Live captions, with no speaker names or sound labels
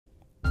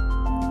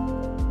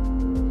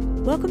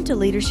Welcome to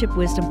Leadership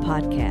Wisdom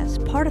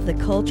Podcast, part of the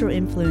Cultural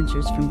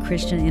Influencers from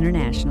Christian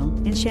International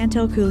and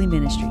Chantell Cooley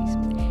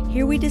Ministries.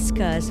 Here we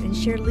discuss and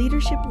share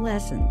leadership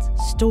lessons,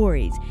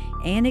 stories,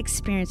 and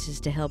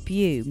experiences to help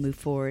you move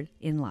forward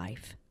in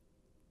life.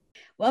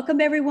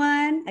 Welcome,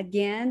 everyone.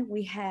 Again,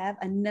 we have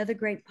another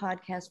great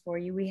podcast for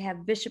you. We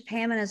have Bishop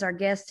Hamon as our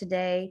guest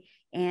today,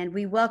 and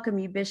we welcome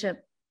you,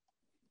 Bishop.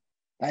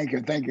 Thank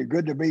you. Thank you.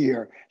 Good to be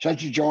here.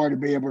 Such a joy to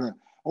be able to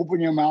open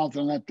your mouth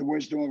and let the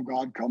wisdom of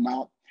God come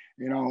out.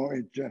 You know,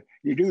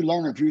 you do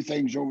learn a few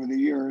things over the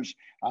years.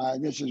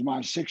 This is my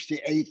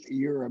 68th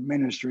year of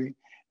ministry,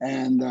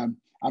 and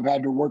I've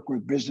had to work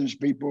with business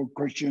people,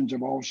 Christians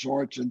of all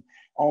sorts, and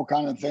all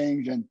kind of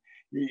things. And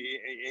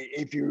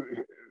if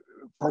you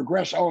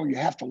progress on, you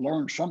have to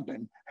learn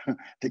something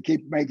to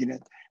keep making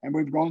it. And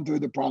we've gone through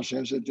the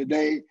process. And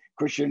today,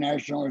 Christian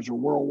National is a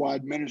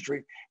worldwide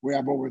ministry. We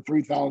have over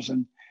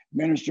 3,000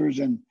 ministers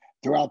and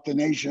throughout the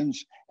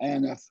nations,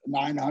 and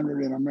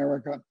 900 in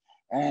America.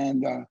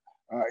 And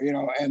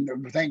and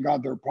thank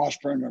God they're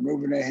prospering, they're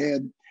moving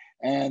ahead.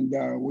 And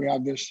we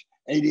have this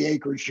 80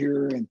 acres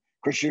here in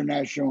Christian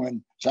National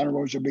in Santa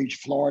Rosa Beach,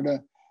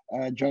 Florida,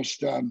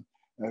 just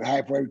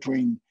halfway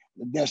between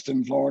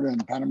Destin, Florida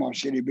and Panama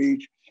City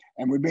Beach.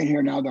 And we've been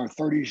here now our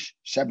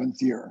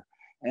 37th year.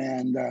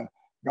 And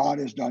God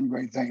has done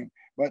great things.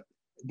 But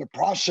the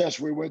process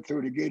we went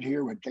through to get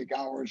here would take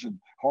hours and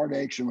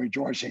heartaches and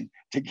rejoicing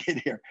to get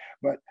here.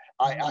 But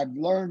I've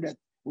learned that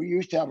we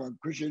used to have a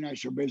Christian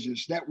National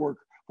Business Network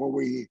where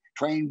we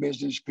train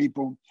business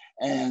people,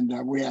 and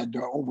we had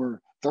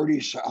over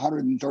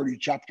 130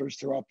 chapters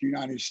throughout the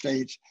United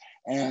States.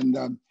 And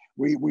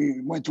we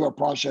went through a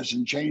process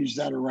and changed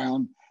that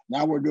around.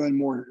 Now we're doing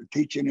more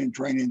teaching and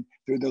training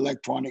through the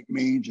electronic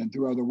means and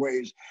through other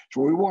ways. So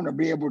we want to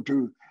be able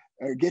to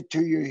get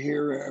to you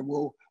here.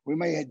 We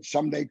may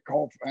someday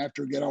call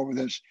after get over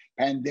this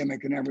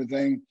pandemic and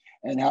everything,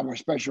 and have a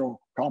special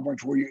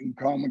conference where you can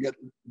come and get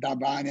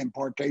divine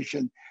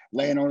impartation,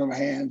 laying on of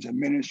hands and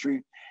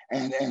ministry,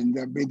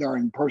 and be there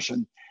in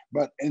person.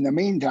 But in the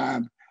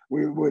meantime,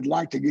 we would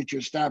like to get you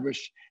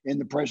established in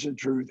the present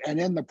truth and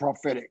in the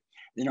prophetic.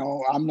 You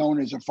know, I'm known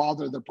as the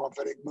father of the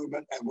prophetic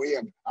movement,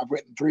 and I've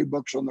written 3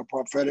 books on the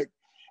prophetic,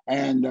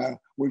 and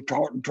we've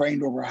taught and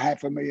trained over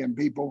 500,000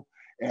 people,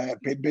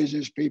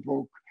 business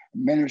people,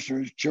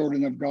 ministers,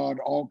 children of God,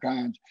 all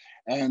kinds.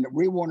 And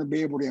we want to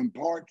be able to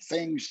impart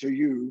things to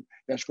you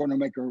that's going to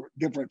make a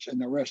difference in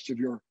the rest of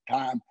your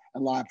time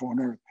and life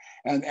on earth.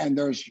 And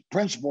there's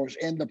principles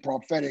in the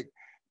prophetic.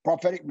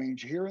 Prophetic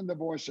means hearing the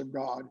voice of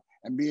God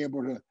and be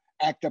able to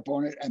act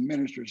upon it and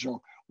minister.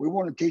 So we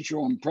want to teach you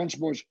on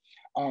principles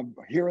of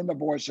hearing the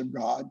voice of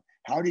God.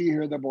 How do you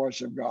hear the voice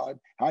of God?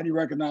 How do you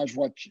recognize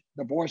what's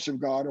the voice of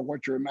God or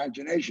what's your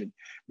imagination?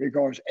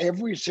 Because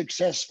every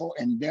successful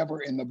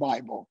endeavor in the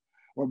Bible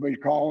was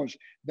because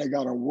they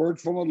got a word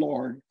from the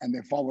Lord and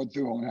they followed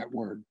through on that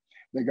word.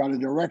 They got a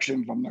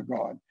direction from the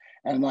God.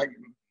 And like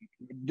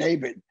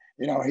David,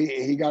 you know,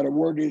 he got a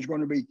word he's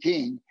going to be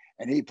king,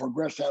 and he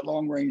progressed that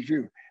long range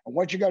view. And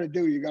what you got to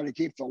do, you got to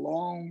keep the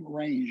long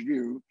range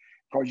view,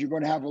 because you're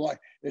going to have a lot.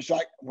 It's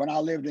like when I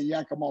lived in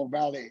Yakima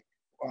Valley,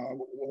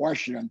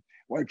 Washington,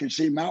 where you could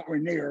see Mount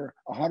Rainier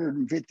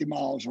 150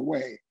 miles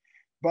away.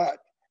 But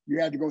you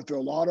had to go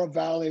through a lot of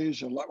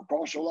valleys,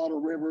 cross a lot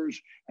of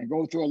rivers, and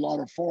go through a lot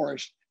of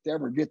forests to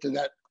ever get to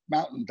that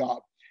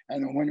mountaintop.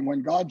 And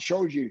when God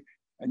shows you,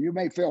 and you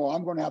may feel,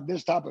 I'm going to have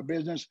this type of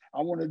business,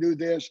 I want to do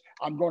this,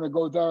 I'm going to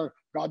go there,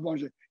 God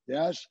wants it.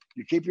 Yes,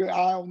 you keep your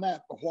eye on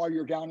that. But while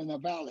you're down in the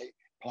valley,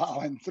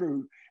 plowing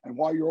through, and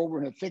while you're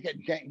over in a thicket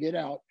and can't get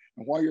out,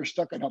 and while you're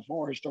stuck in a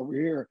forest over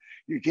here,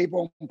 you keep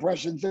on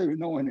pressing through,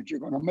 knowing that you're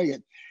going to make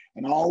it.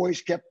 And I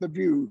always kept the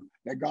view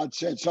that God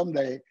said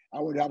someday I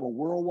would have a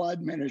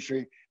worldwide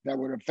ministry that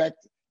would affect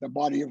the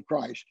body of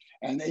Christ.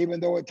 And even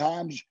though at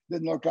times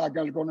didn't look like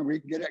I was going to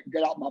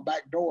get out my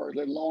back door,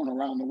 let alone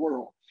around the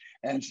world.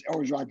 And it's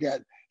always like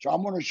that. So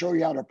I'm going to show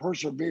you how to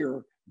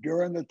persevere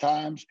during the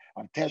times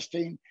of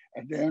testing,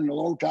 and during the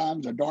low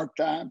times, the dark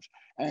times.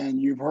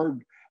 And you've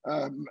heard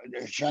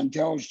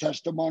Chantell's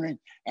testimony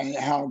and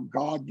how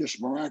God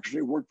just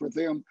miraculously worked with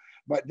them.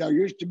 But I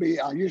used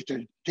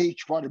to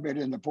teach quite a bit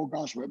in the Full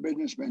Gospel of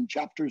Businessmen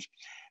chapters,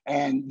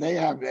 and they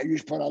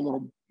used to put out a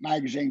little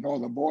magazine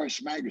called The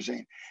Voice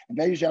magazine, and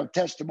they used to have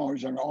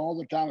testimonies on all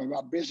the time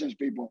about business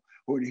people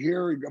who would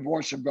hear the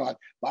voice of God,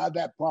 buy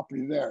that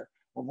property there.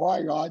 Well,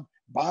 why, God?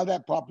 Buy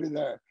that property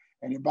there.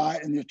 And you buy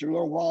it, and just a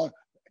little while,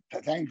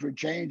 things would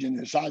change and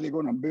decide they're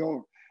going to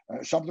build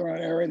something in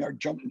an area, and they're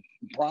jumping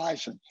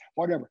price and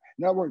whatever.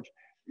 In other words,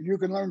 you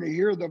can learn to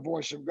hear the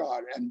voice of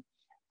God. And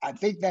I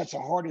think that's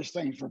the hardest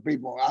thing for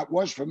people. It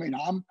was for me.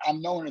 Now,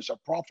 I'm known as a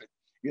prophet.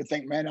 You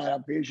think, man, I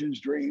have visions,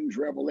 dreams,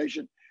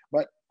 revelation,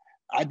 but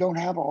I don't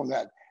have all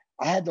that.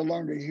 I had to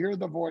learn to hear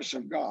the voice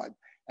of God.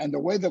 And the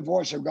way the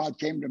voice of God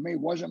came to me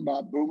wasn't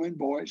by booming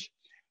voice,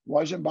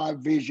 wasn't by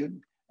vision,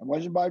 it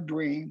wasn't by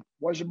dream,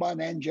 wasn't by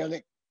an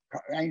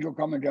angel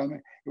coming to me.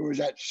 It was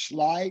that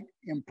slight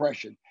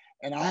impression.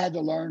 And I had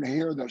to learn to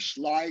hear the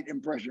slight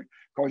impression,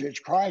 because it's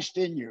Christ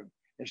in you.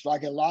 It's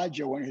like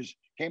Elijah when he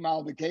came out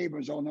of the cave and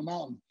was on the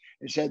mountain.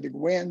 It said the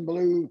wind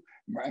blew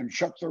and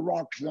shook the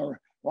rocks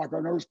like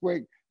an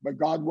earthquake, but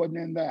God wasn't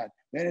in that.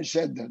 Then it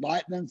said the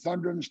lightning,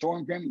 thunder, and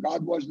storm came.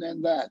 God wasn't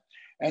in that.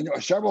 And there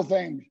were several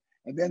things.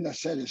 And then they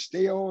said, a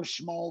still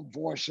small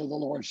voice of the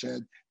Lord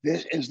said,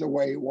 this is the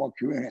way, walk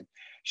you in it.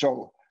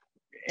 So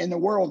in the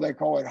world, they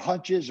call it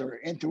hunches or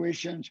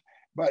intuitions,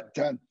 but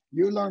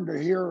you learn to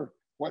hear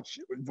what's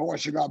the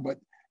voice of God. But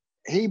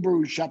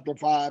Hebrews chapter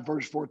 5,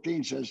 verse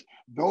 14 says,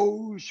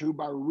 those who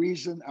by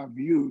reason of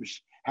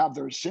use have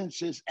their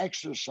senses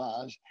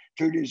exercised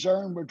to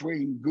discern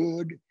between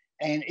good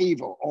and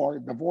evil, or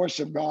the voice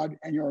of God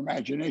and your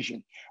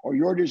imagination, or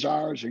your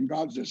desires and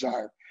God's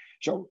desire.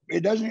 So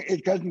it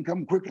doesn't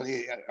come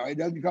quickly. It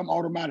doesn't come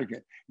automatically.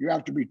 You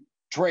have to be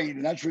trained.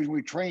 And that's the reason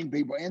we train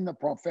people in the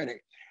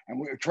prophetic. And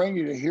we train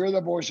you to hear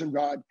the voice of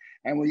God.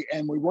 And we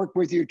work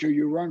with you till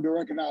you learn to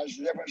recognize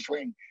the difference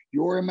between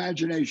your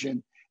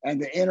imagination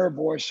and the inner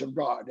voice of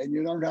God. And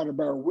you learn how to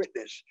bear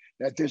witness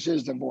that this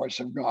is the voice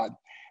of God.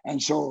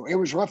 And so it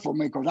was rough for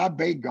me because I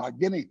begged God,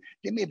 give me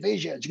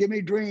visions, give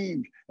me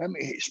dreams, let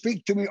me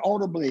speak to me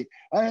audibly.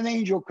 Let an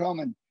angel come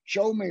and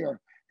show me. Or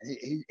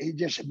he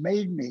just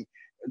made me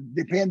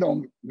depend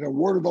on the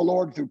word of the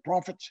Lord through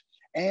prophets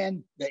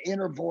and the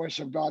inner voice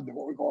of God,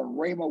 what we call a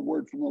rhema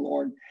word from the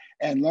Lord,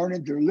 and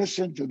learning to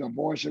listen to the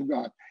voice of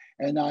God.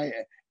 And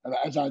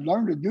as I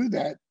learned to do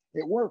that,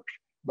 it works.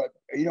 But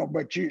you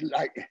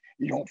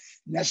don't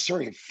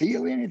necessarily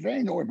feel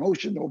anything, no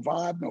emotion, no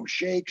vibe, no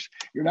shakes.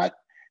 You're not.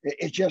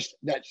 It's just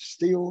that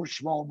still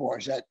small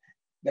voice,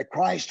 that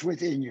Christ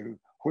within you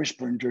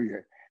whispering to you,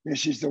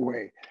 this is the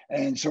way.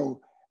 And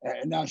so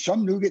now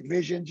some do get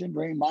visions and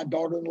dreams. My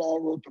daughter-in-law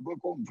wrote the book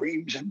on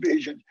dreams and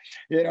visions,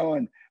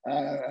 and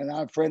I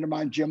have a friend of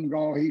mine, Jim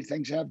Gall, he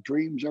thinks I have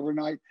dreams every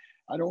night.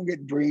 I don't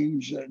get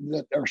dreams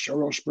that are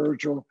so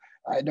spiritual.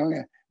 I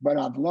don't, but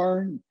I've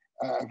learned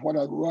what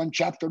I run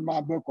chapter in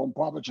my book on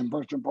prophets and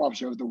personal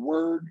prophecy of the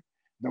word,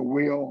 the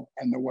will,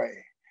 and the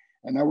way.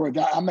 In other words,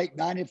 I make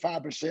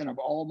 95% of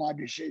all my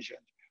decisions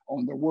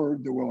on the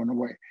word, the will, and the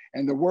way.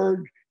 And the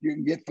word you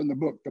can get from the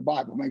book, the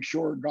Bible. Make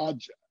sure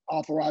God's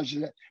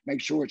authorizes it.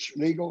 Make sure it's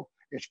legal,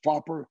 it's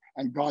proper,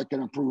 and God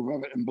can approve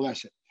of it and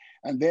bless it.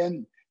 And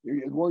then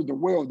the word, the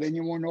will, then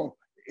you want to know,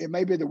 it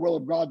may be the will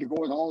of God to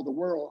go in all the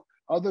world.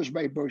 Others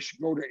may go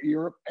to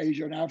Europe,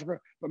 Asia, and Africa,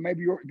 but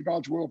maybe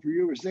God's will for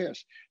you is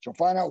this. So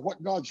find out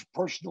what God's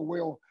personal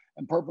will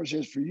and purpose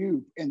is for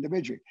you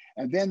individually.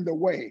 And then the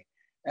way.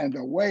 And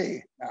the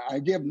way, I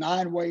give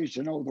 9 ways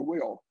to know the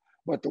will,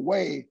 but the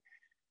way,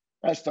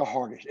 that's the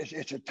hardest.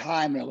 It's a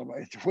time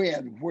element. It's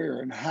when,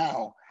 where, and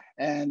how.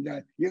 And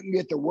you can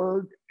get the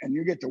word and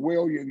you get the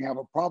will. You can have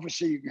a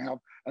prophecy. You can have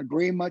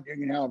agreement.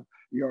 You can have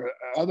your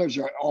others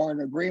are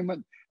in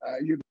agreement.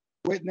 You can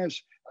witness.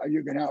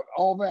 You can have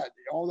all that,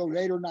 all those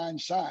 8 or 9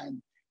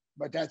 signs.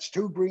 But that's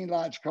 2 green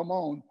lights come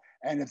on.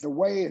 And if the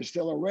way is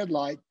still a red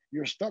light,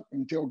 you're stuck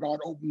until God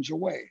opens a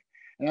way.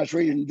 And that's the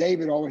reason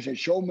David always said,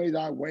 show me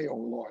thy way, O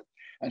Lord.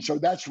 And so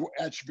that's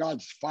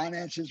God's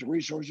finances,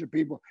 resources,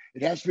 people.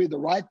 It has to be the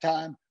right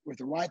time with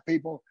the right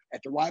people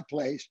at the right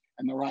place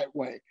and the right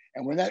way.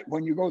 And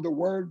when you go the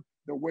word,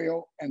 the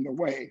will, and the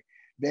way,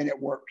 then it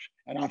works.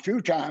 And a few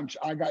times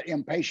I got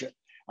impatient.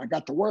 I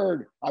got the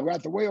word, I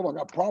got the will, I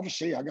got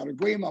prophecy, I got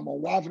agreement, my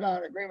wife and I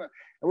had agreement,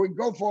 and we can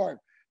go for it.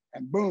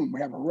 And boom, we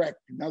have a wreck,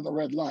 another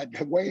red light.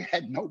 The way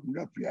hadn't opened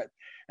up yet.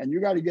 And you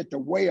got to get the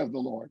way of the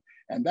Lord.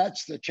 And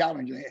that's the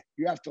challenge.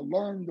 You have to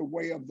learn the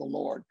way of the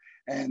Lord.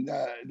 And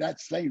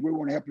that's things we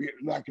want to help you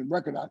like to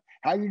recognize.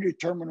 How you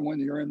determine when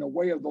you're in the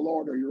way of the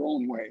Lord or your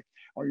own way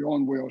or your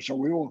own will. So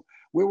we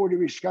will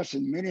be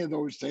discussing many of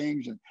those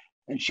things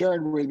and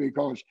sharing with you,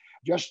 because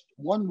just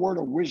one word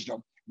of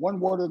wisdom, one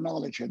word of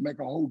knowledge can make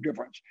a whole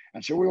difference.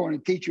 And so we want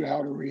to teach you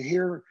how to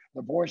hear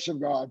the voice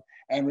of God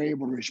and be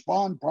able to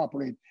respond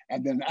properly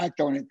and then act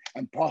on it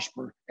and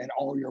prosper in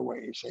all your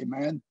ways.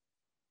 Amen.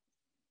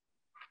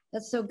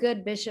 That's so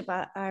good, Bishop.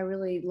 I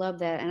really love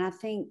that. And I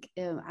think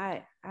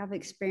I've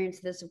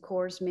experienced this, of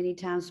course, many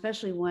times,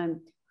 especially when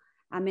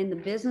I'm in the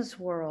business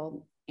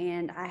world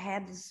and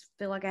I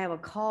feel like I have a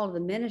call to the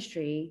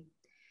ministry,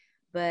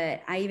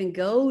 but I even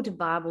go to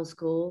Bible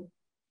school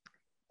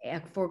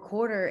for a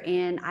quarter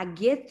and I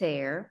get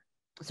there.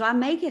 So I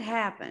make it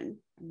happen,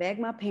 beg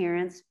my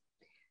parents.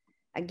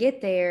 I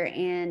get there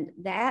and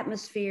the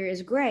atmosphere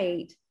is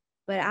great,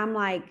 but I'm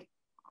like,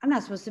 I'm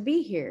not supposed to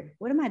be here.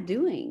 What am I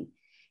doing?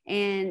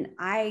 And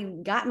I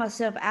got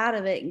myself out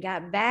of it and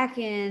got back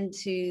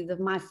into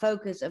my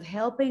focus of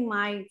helping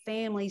my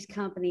family's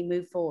company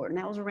move forward. And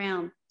that was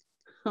around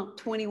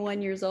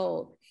 21 years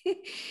old.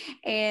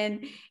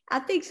 And I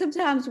think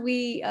sometimes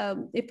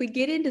if we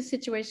get into a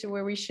situation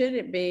where we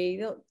shouldn't be,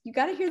 you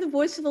got to hear the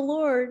voice of the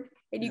Lord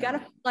and you got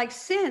to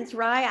sense,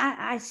 right?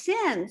 I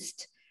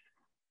sensed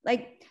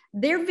like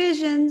their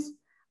visions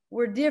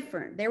were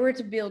different. They were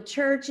to build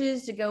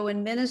churches, to go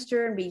and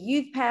minister and be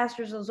youth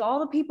pastors. Those all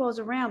the people I was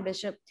around,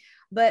 Bishop.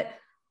 But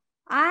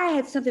I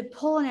had something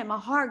pulling at my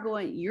heart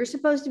going, you're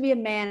supposed to be a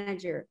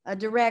manager, a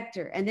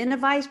director, and then a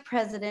vice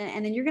president,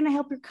 and then you're going to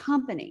help your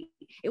company.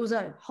 It was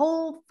a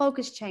whole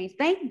focus change.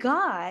 Thank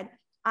God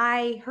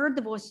I heard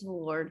the voice of the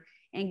Lord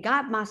and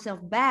got myself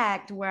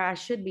back to where I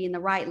should be in the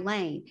right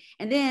lane.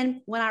 And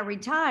then when I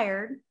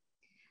retired,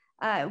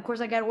 of course,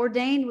 I got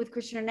ordained with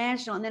Christian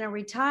International, and then I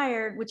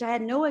retired, which I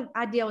had no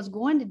idea I was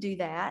going to do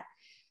that.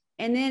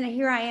 And then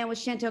here I am with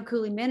Chantell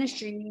Cooley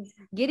Ministries,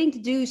 getting to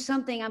do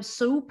something I'm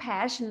so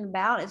passionate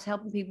about is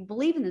helping people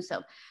believe in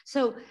themselves.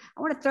 So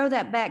I want to throw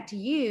that back to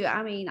you.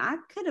 I mean, I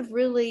could have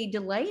really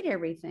delayed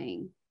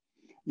everything.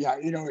 Yeah,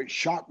 it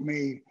shocked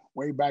me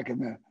way back in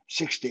the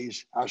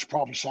 60s. I was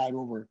prophesied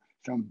over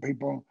some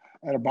people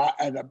at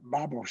a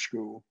Bible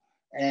school.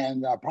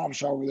 And I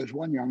prophesied over this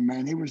one young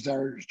man. He was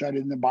there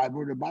studying the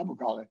Bible at a Bible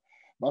college.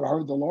 But I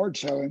heard the Lord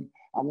saying,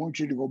 I want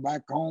you to go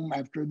back home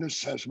after this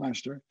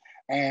semester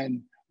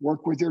and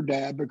work with your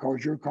dad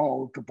because you're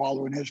called to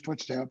follow in his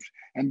footsteps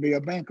and be a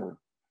banker.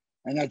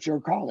 And that's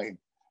your calling.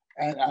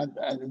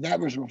 And that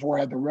was before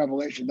I had the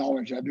revelation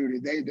knowledge I do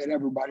today that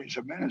everybody's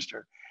a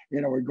minister,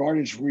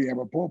 regardless if we have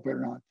a pulpit or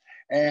not.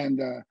 And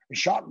it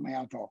shocked me.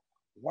 I thought,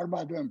 what am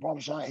I doing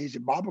prophesying? He's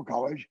at Bible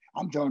college.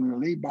 I'm telling him to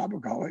leave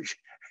Bible college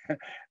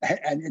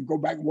and go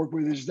back and work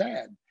with his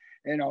dad.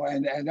 And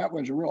that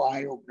was a real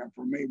eye opener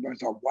for me. But I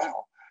thought,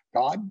 wow,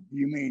 God,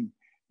 you mean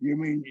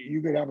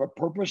you could have a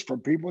purpose for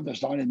people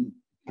that's not in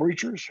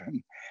preachers?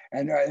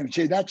 And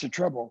see, that's the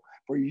trouble.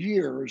 For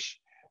years,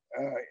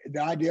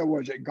 the idea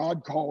was that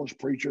God calls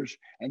preachers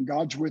and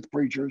God's with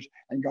preachers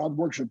and God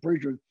works with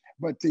preachers,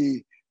 but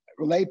the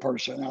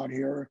layperson out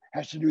here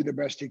has to do the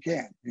best he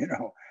can,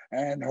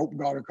 and hope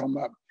God will come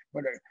up.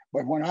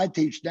 But when I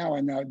teach now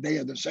in the Day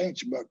of the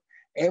Saints book,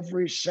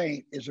 every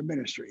saint is a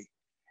ministry.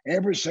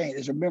 Every saint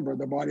is a member of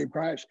the body of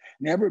Christ,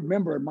 and every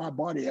member in my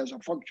body has a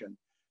function.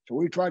 So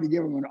we try to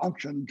give them an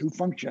unction to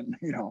function,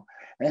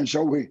 And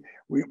so we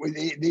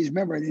these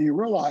members, and you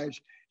realize,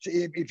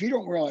 see, if you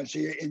don't realize,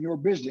 see, in your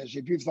business,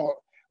 if you thought,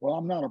 well,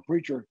 I'm not a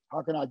preacher,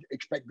 how can I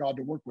expect God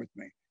to work with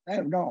me?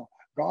 No,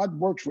 God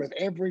works with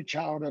every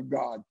child of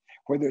God,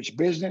 whether it's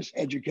business,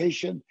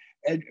 education,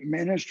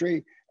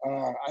 ministry,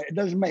 it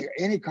doesn't make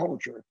any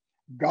culture.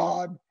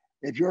 God,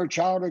 if you're a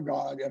child of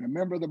God and a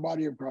member of the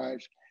body of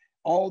Christ,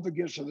 all the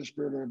gifts of the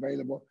Spirit are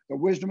available. The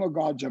wisdom of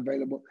God's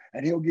available,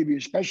 and He'll give you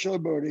special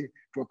ability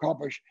to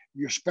accomplish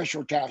your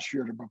special tasks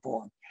you're to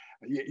perform.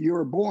 You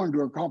were born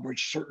to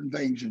accomplish certain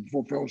things and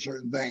fulfill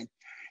certain things.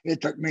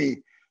 It took me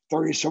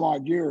 30 some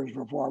odd years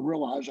before I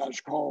realized I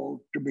was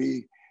called to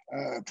be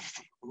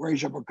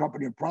raise up a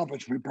company of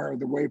prophets, prepare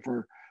the way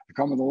for the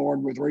coming of the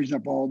Lord with raising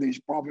up all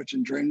these prophets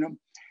and training them.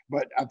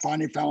 But I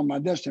finally found my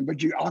destiny.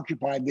 But you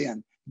occupied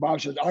then. The Bible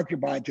says,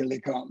 occupy till He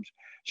comes.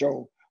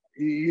 So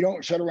you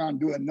don't sit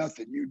around doing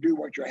nothing. You do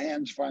what your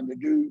hands find to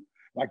do,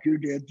 like you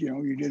did.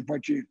 You did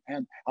what you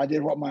and I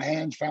did what my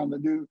hands found to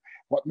do,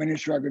 what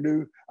ministry I could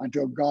do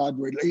until God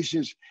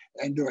releases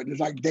and do it.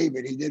 Just like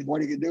David, he did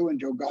what he could do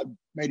until God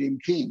made him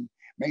king.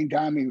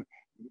 Meantime, he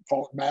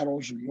fought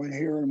battles and went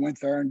here and went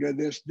there and did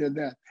this, did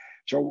that.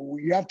 So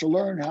you have to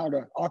learn how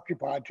to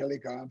occupy till He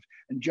comes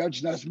and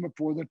judge nothing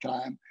before the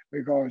time,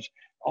 because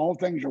all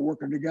things are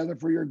working together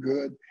for your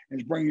good and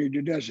it's bringing you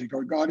to destiny.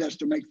 Because God has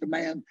to make the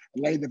man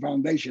and lay the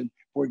foundation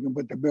before He can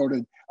put the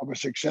building of a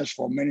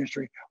successful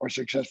ministry or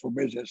successful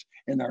business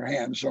in their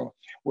hands. So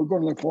we're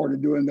going to look forward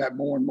to doing that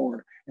more and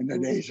more in the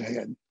days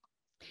ahead.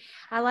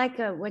 I like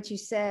what you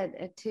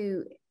said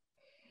too.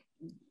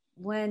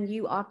 When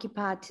you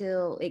occupy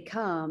till it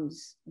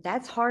comes,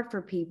 that's hard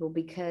for people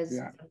because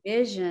the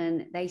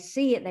vision, they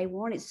see it, they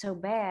want it so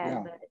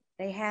bad, but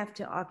they have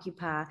to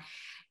occupy.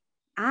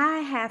 I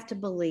have to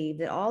believe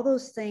that all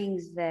those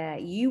things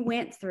that you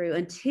went through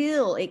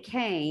until it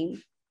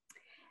came,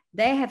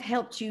 they have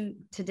helped you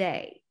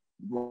today.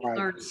 Right.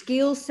 You learn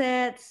skill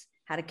sets,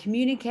 how to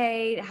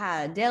communicate,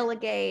 how to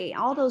delegate,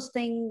 all those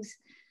things.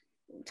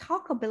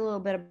 Talk a little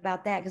bit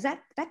about that, because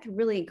that could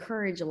really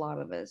encourage a lot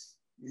of us.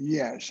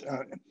 Yes.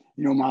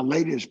 My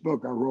latest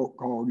book I wrote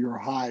called Your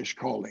Highest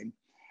Calling.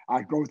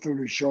 I go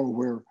through to show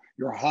where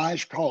your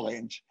highest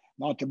callings,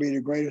 not to be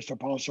the greatest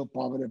apostle,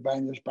 prophet,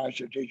 evangelist,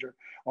 pastor, teacher,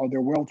 or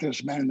the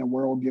wealthiest man in the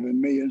world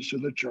giving millions to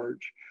the church,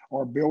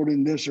 or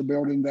building this or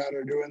building that,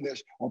 or doing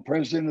this, or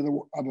president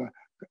of a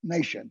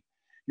nation.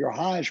 Your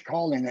highest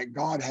calling that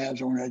God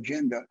has on an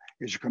agenda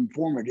is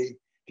conformity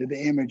to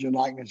the image and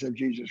likeness of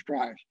Jesus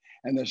Christ.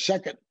 And the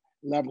second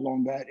level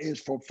on that is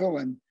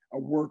fulfilling a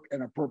work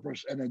and a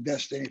purpose and a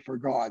destiny for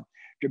God,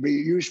 to be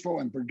useful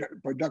and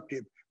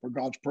productive for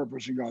God's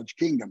purpose and God's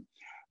kingdom.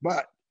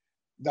 But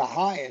the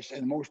highest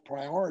and most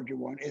priority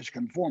one is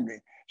conformity.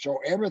 So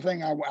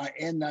everything I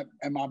in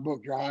my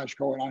book, Your Highest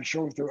Calling, I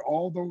show through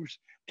all those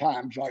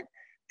times. Like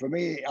for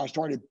me, I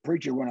started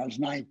preaching when I was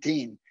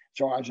 19.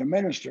 So as a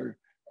minister,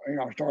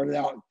 I started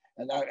out,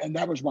 and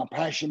that was my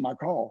passion, my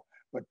call.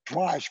 But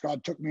twice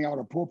God took me out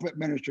of pulpit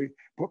ministry,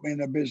 put me in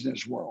the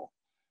business world.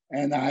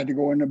 And I had to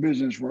go in the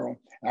business world.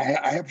 I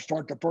helped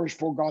start the first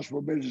full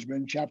gospel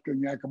businessman chapter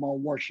in Yakima,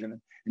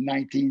 Washington in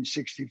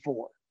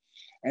 1964.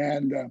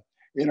 And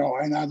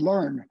and I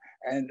learned,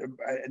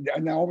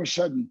 and all of a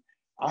sudden,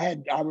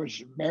 I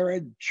was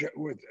married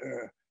with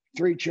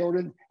 3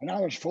 children, and I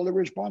was fully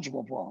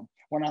responsible for them.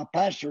 When I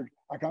pastored,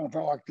 I kind of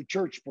felt like the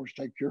church was supposed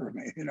to take care of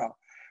me,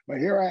 But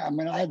here I am,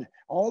 and I had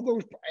all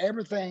those,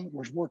 everything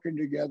was working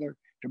together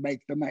to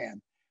make the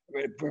man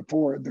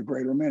for the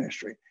greater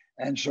ministry.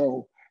 And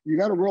so you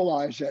got to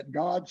realize that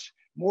God's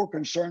more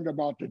concerned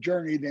about the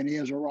journey than he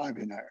is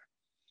arriving there.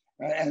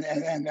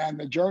 And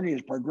the journey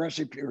is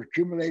progressive,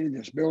 accumulated,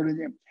 it's building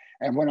you.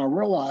 And when I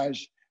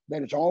realized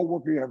that it's all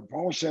working together,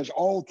 Paul says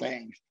all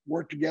things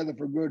work together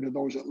for good to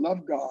those that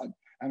love God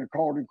and are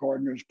called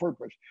according to his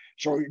purpose.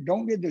 So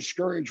don't get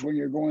discouraged when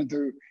you're going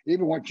through,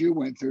 even what you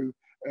went through,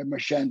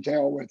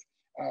 Chantell, with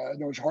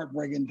those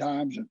heartbreaking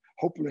times and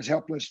hopeless,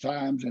 helpless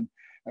times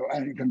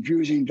and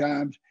confusing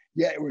times.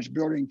 Yet it was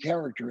building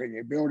character in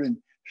you, building,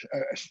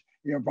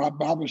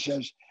 Bible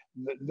says,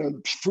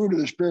 the fruit of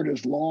the Spirit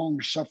is long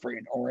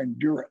suffering or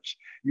endurance.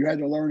 You had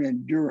to learn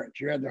endurance.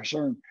 You had to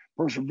learn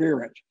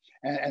perseverance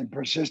and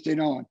persisting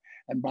on,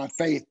 and by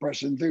faith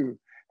pressing through.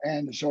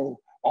 And so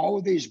all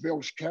of these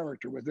builds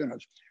character within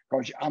us,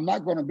 because I'm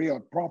not going to be a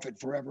prophet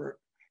forever.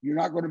 You're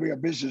not going to be a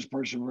business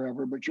person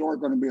forever, but you are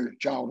going to be a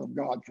child of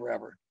God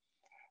forever.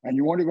 And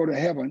you want to go to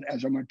heaven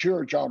as a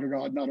mature child of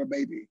God, not a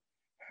baby.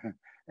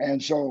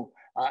 And so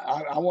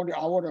I want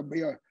to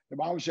be the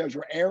Bible says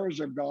we're heirs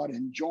of God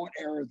and joint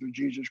heirs with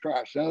Jesus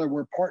Christ. In other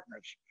words, we're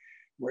partners.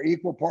 We're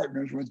equal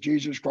partners with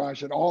Jesus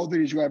Christ and all that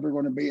he's ever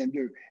going to be and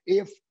do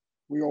if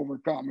we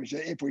overcome. He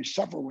said, if we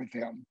suffer with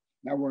him.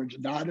 In other words,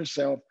 die to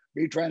self,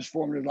 be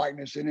transformed in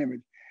likeness and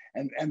image.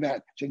 And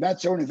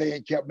that's the only thing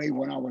that kept me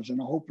when I was in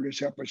a hopeless,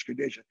 helpless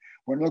condition.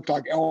 When it looked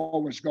like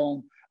all was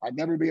gone, I'd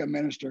never be a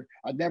minister.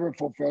 I'd never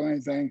fulfill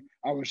anything.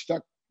 I was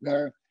stuck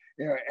there.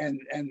 And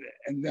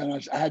then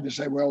I had to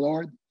say, well,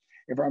 Lord,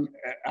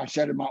 I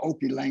said in my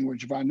Okie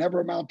language, if I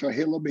never amount to a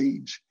hill of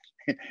beads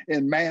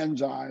in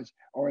man's eyes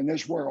or in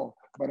this world,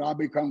 but I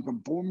become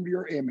conformed to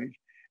your image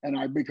and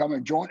I become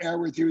a joint heir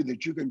with you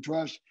that you can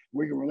trust,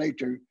 we can relate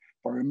to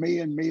for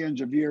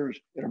millions of years,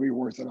 it'll be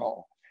worth it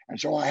all. And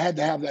so I had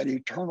to have that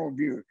eternal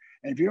view.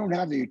 And if you don't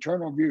have the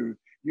eternal view,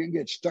 you can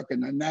get stuck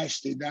in the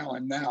nasty now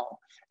and now.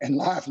 And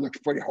life looks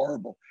pretty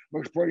horrible,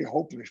 looks pretty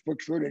hopeless,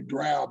 looks pretty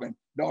drab and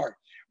dark.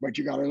 But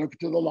you got to look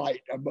to the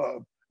light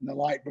above and the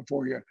light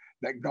before you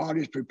that God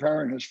is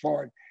preparing us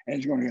for it. And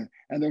he's going to,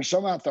 and there's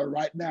some out there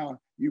right now,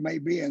 you may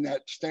be in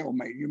that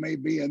stalemate. You may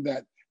be in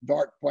that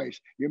dark place.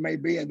 You may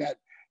be in that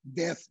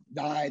death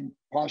died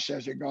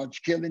process that God's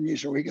killing you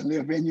so he can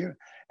live in you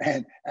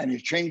and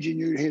he's changing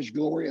you to his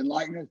glory and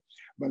likeness.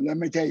 But let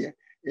me tell you,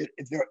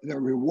 the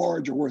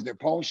rewards are worth it.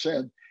 Paul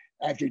said,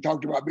 after he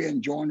talked about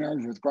being joint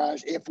heirs with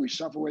Christ, if we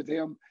suffer with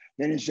him,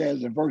 then he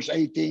says in verse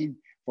 18,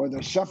 for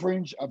the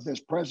sufferings of this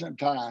present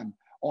time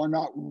are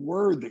not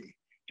worthy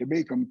to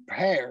be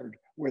compared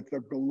with the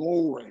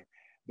glory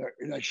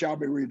that shall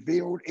be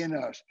revealed in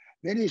us.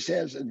 Then he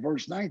says in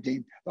verse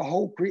 19, the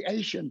whole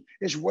creation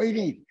is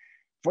waiting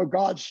for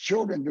God's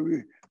children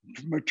to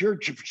mature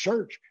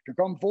church to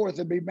come forth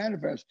and be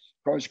manifest,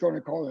 because it's going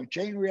to cause a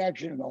chain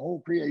reaction in the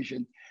whole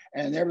creation,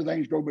 and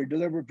everything's going to be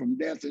delivered from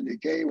death and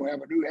decay. We'll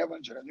have a new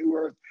heavens and a new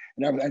earth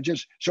and everything,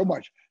 just so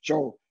much.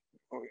 So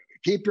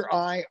keep your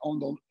eye on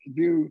the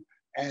view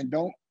and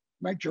don't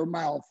make your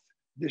mouth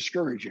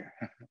discourage you.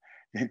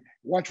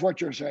 Watch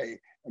what you're saying,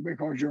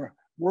 because your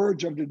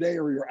words of today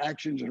are your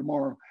actions of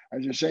tomorrow.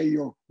 As I say,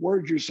 your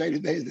words you say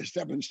today are the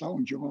stepping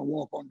stones you're going to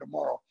walk on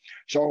tomorrow.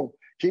 So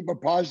keep a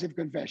positive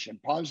confession,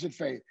 positive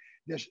faith.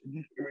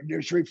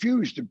 Just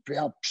refuse to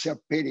have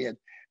self-pity and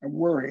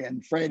worry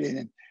and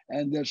fretting.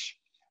 And this,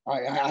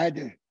 I had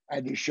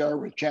to share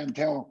with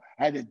Chantell.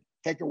 I had to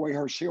take away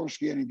her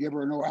sealskin and give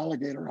her no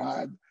alligator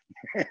hide.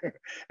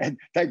 And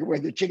take away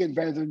the chicken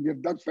feather and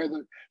give duck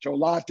feather. So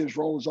life just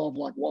rolls off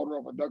like water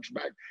off a duck's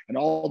back, and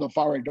all the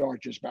fiery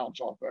darts just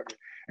bounce off of it.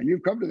 And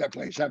you've come to that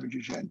place, haven't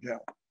you,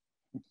 Chantell?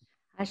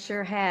 I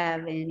sure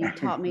have. And you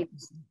taught me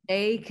to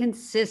stay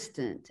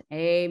consistent.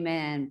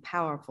 Amen.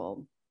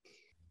 Powerful.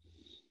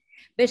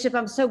 Bishop,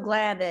 I'm so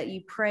glad that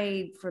you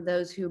prayed for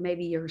those who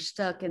maybe are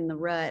stuck in the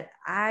rut.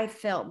 I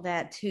felt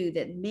that too,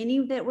 that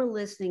many that were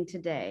listening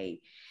today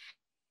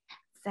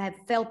have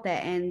felt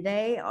that, and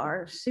they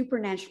are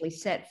supernaturally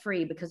set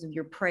free because of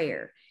your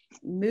prayer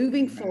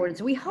moving forward.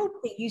 So we hope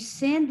that you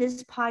send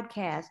this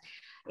podcast.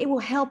 It will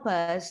help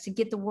us to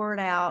get the word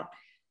out.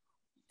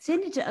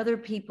 Send it to other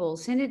people.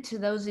 Send it to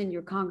those in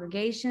your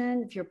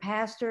congregation. If you're a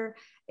pastor,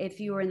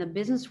 if you are in the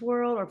business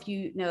world, or if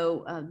you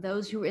know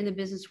those who are in the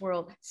business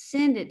world,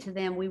 send it to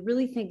them. We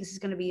really think this is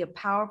going to be a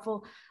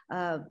powerful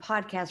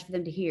podcast for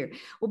them to hear.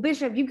 Well,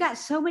 Bishop, you've got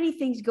so many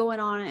things going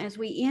on. As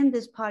we end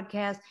this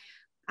podcast,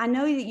 I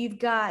know that you've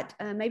got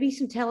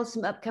tell us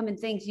some upcoming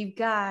things. You've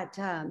got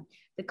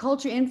the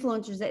Culture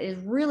Influencers that is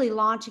really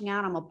launching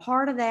out. I'm a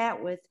part of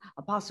that with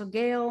Apostle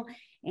Gail,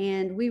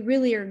 and we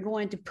really are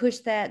going to push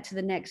that to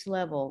the next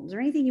level. Is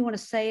there anything you want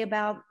to say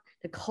about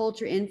the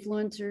Culture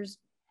Influencers?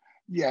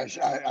 Yes,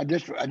 I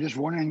just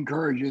want to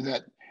encourage you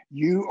that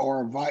you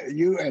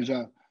as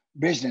a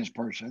business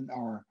person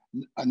or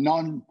a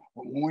when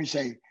we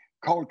say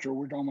culture,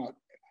 we're talking about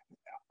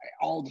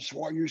all the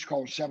what you used to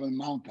call seven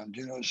mountains,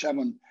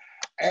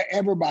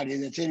 everybody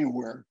that's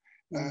anywhere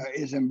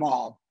is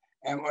involved.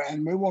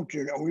 And we want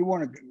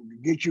to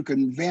get you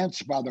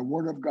convinced by the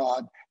word of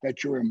God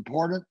that you're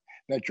important,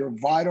 that you're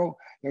vital.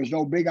 There's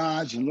no big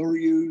eyes and little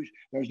U's.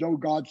 There's no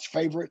God's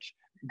favorites.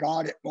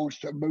 God wants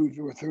to move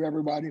through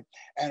everybody,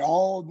 and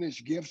all these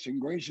gifts and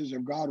graces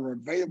of God are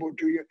available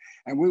to you.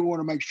 And we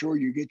want to make sure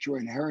you get your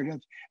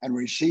inheritance and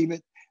receive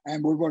it.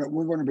 And we're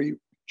going to be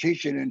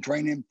teaching and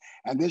training.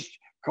 And this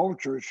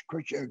culture is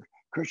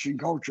Christian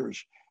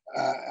cultures.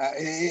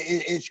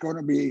 It's going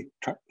to be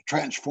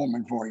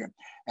transforming for you.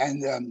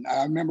 And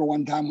I remember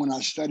one time when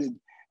I studied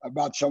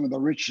about some of the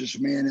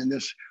richest men, and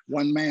this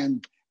one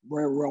man,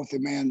 very wealthy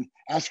man,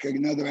 asking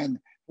another man,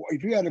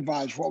 if you had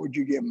advice, what would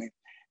you give me?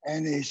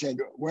 And he said,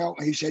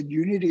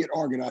 you need to get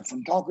organized.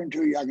 From talking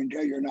to you, I can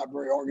tell you're not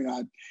very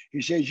organized.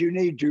 He says, you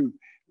need to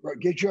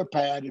get you a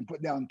pad and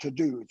put down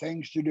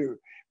things to do.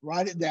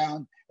 Write it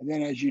down. And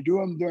then as you do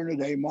them during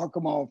the day, mark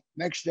them off.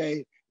 Next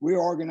day,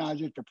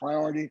 reorganize it to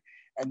priority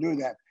and do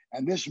that.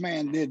 And this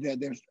man did that.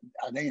 There's,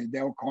 I think it's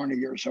Dale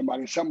Carnegie or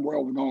somebody, some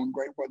well-known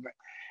great with it.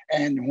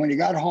 And when he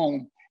got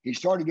home, he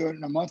started doing it,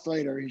 and a month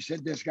later, he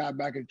sent this guy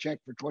back a check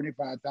for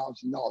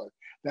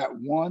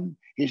 $25,000.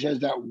 He says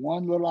that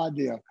one little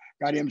idea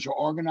got him so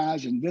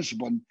organized and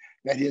disciplined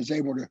that he is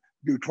able to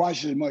do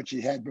twice as much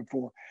he had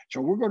before. So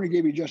we're going to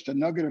give you just a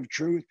nugget of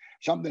truth,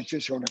 something that's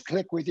just going to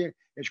click with you.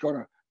 It's going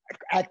to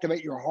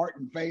activate your heart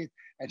and faith.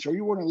 And so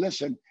you want to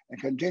listen and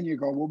continue to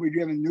go. We'll be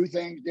giving new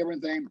things,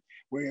 different things.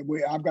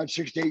 I've got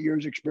 68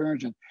 years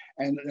experience,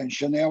 and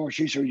Chantell,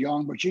 she's so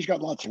young, but she's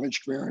got lots of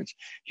experience.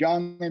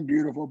 Young and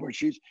beautiful, but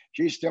she's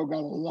still got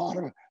a lot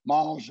of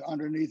miles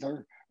underneath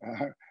her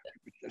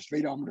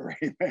speedometer.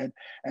 Amen.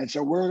 And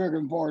so we're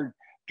looking forward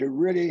to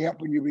really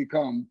helping you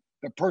become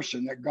the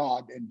person that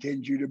God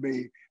intends you to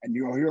be. And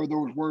you'll hear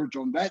those words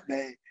on that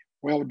day.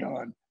 Well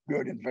done,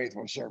 good and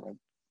faithful servant.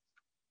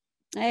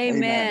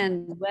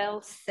 Amen.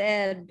 Well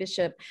said,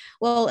 Bishop.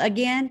 Well,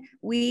 again,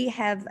 we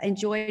have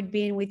enjoyed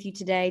being with you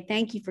today.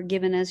 Thank you for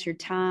giving us your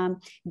time.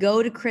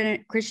 Go to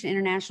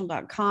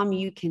ChristianInternational.com.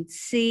 You can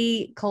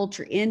see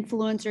culture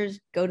influencers.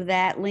 Go to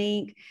that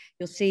link.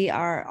 You'll see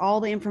all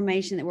the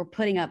information that we're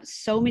putting up.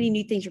 So many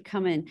new things are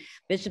coming.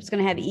 Bishop's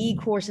going to have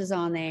e-courses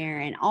on there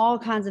and all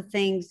kinds of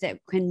things that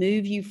can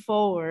move you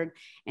forward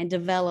and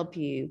develop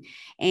you.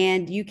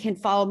 And you can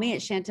follow me at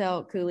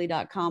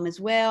ChantellCooley.com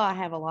as well. I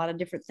have a lot of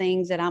different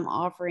things that I'm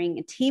offering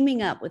and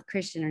teaming up with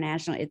Christian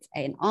International. It's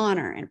an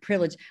honor and a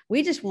privilege.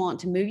 We just want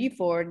to move you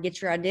forward, get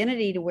your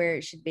identity to where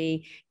it should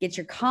be, get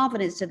your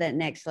confidence to that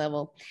next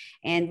level.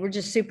 And we're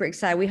just super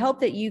excited. We hope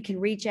that you can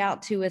reach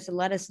out to us and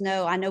let us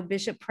know. I know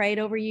Bishop prayed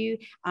over you.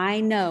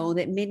 I know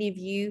that many of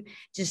you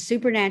just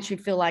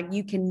supernaturally feel like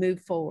you can move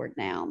forward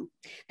now.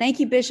 Thank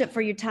you, Bishop, for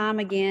your time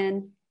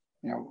again.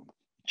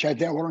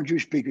 Chantell, why don't you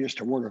speak just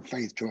a word of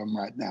faith to him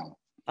right now?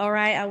 All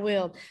right, I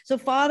will. So,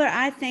 Father,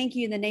 I thank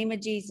you in the name of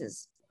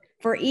Jesus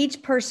for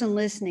each person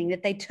listening,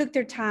 that they took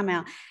their time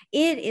out.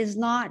 It is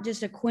not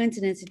just a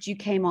coincidence that you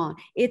came on.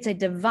 It's a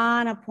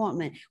divine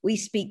appointment. We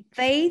speak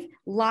faith,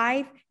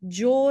 life,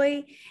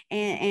 joy,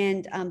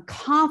 and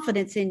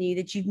confidence in you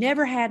that you've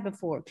never had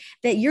before,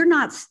 that you're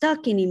not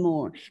stuck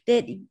anymore,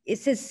 that it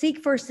says,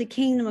 seek first the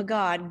kingdom of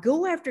God,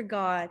 go after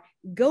God,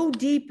 go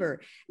deeper,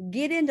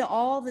 get into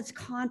all this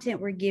content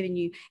we're giving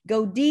you,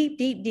 go deep,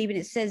 deep, deep. And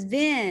it says,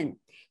 then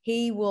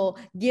he will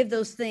give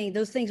those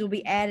things will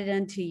be added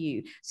unto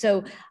you.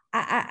 So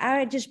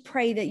I just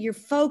pray that your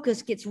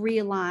focus gets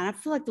realigned. I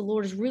feel like the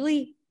Lord is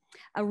really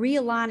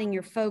realigning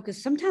your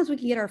focus. Sometimes we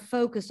can get our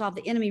focus off.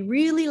 The enemy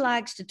really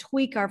likes to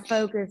tweak our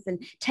focus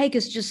and take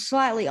us just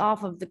slightly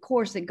off of the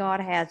course that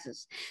God has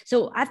us.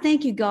 So I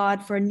thank you,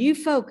 God, for a new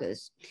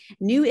focus,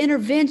 new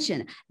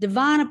intervention,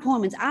 divine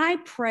appointments. I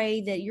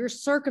pray that your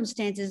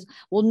circumstances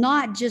will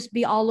not just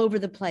be all over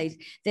the place,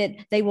 that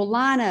they will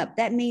line up.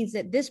 That means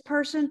that this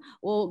person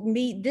will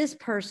meet this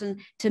person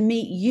to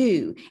meet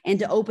you and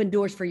to open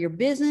doors for your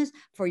business,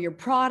 for your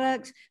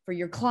products, for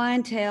your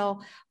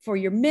clientele, for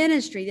your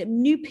ministry, that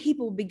new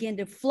people will begin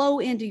to flow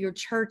into your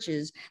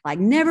churches like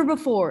never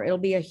before. It'll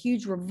be a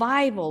huge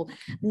revival,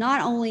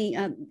 not only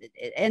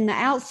in the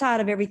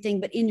outside of everything,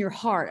 but in your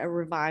heart, a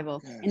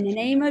revival. In the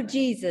name of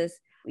Jesus,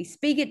 we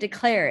speak it,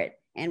 declare it,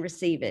 and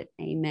receive it.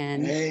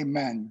 Amen.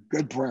 Amen.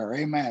 Good prayer.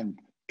 Amen.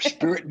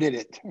 Spirit did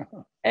it.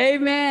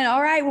 Amen.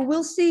 All right. Well,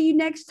 we'll see you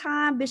next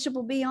time. Bishop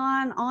will be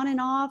on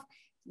and off.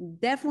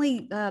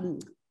 Definitely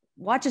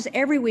watch us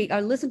every week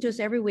or listen to us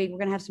every week. We're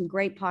going to have some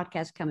great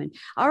podcasts coming.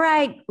 All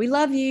right. We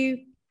love you.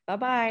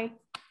 Bye-bye.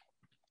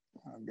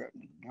 Good.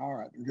 All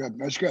right. Good.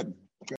 That's good.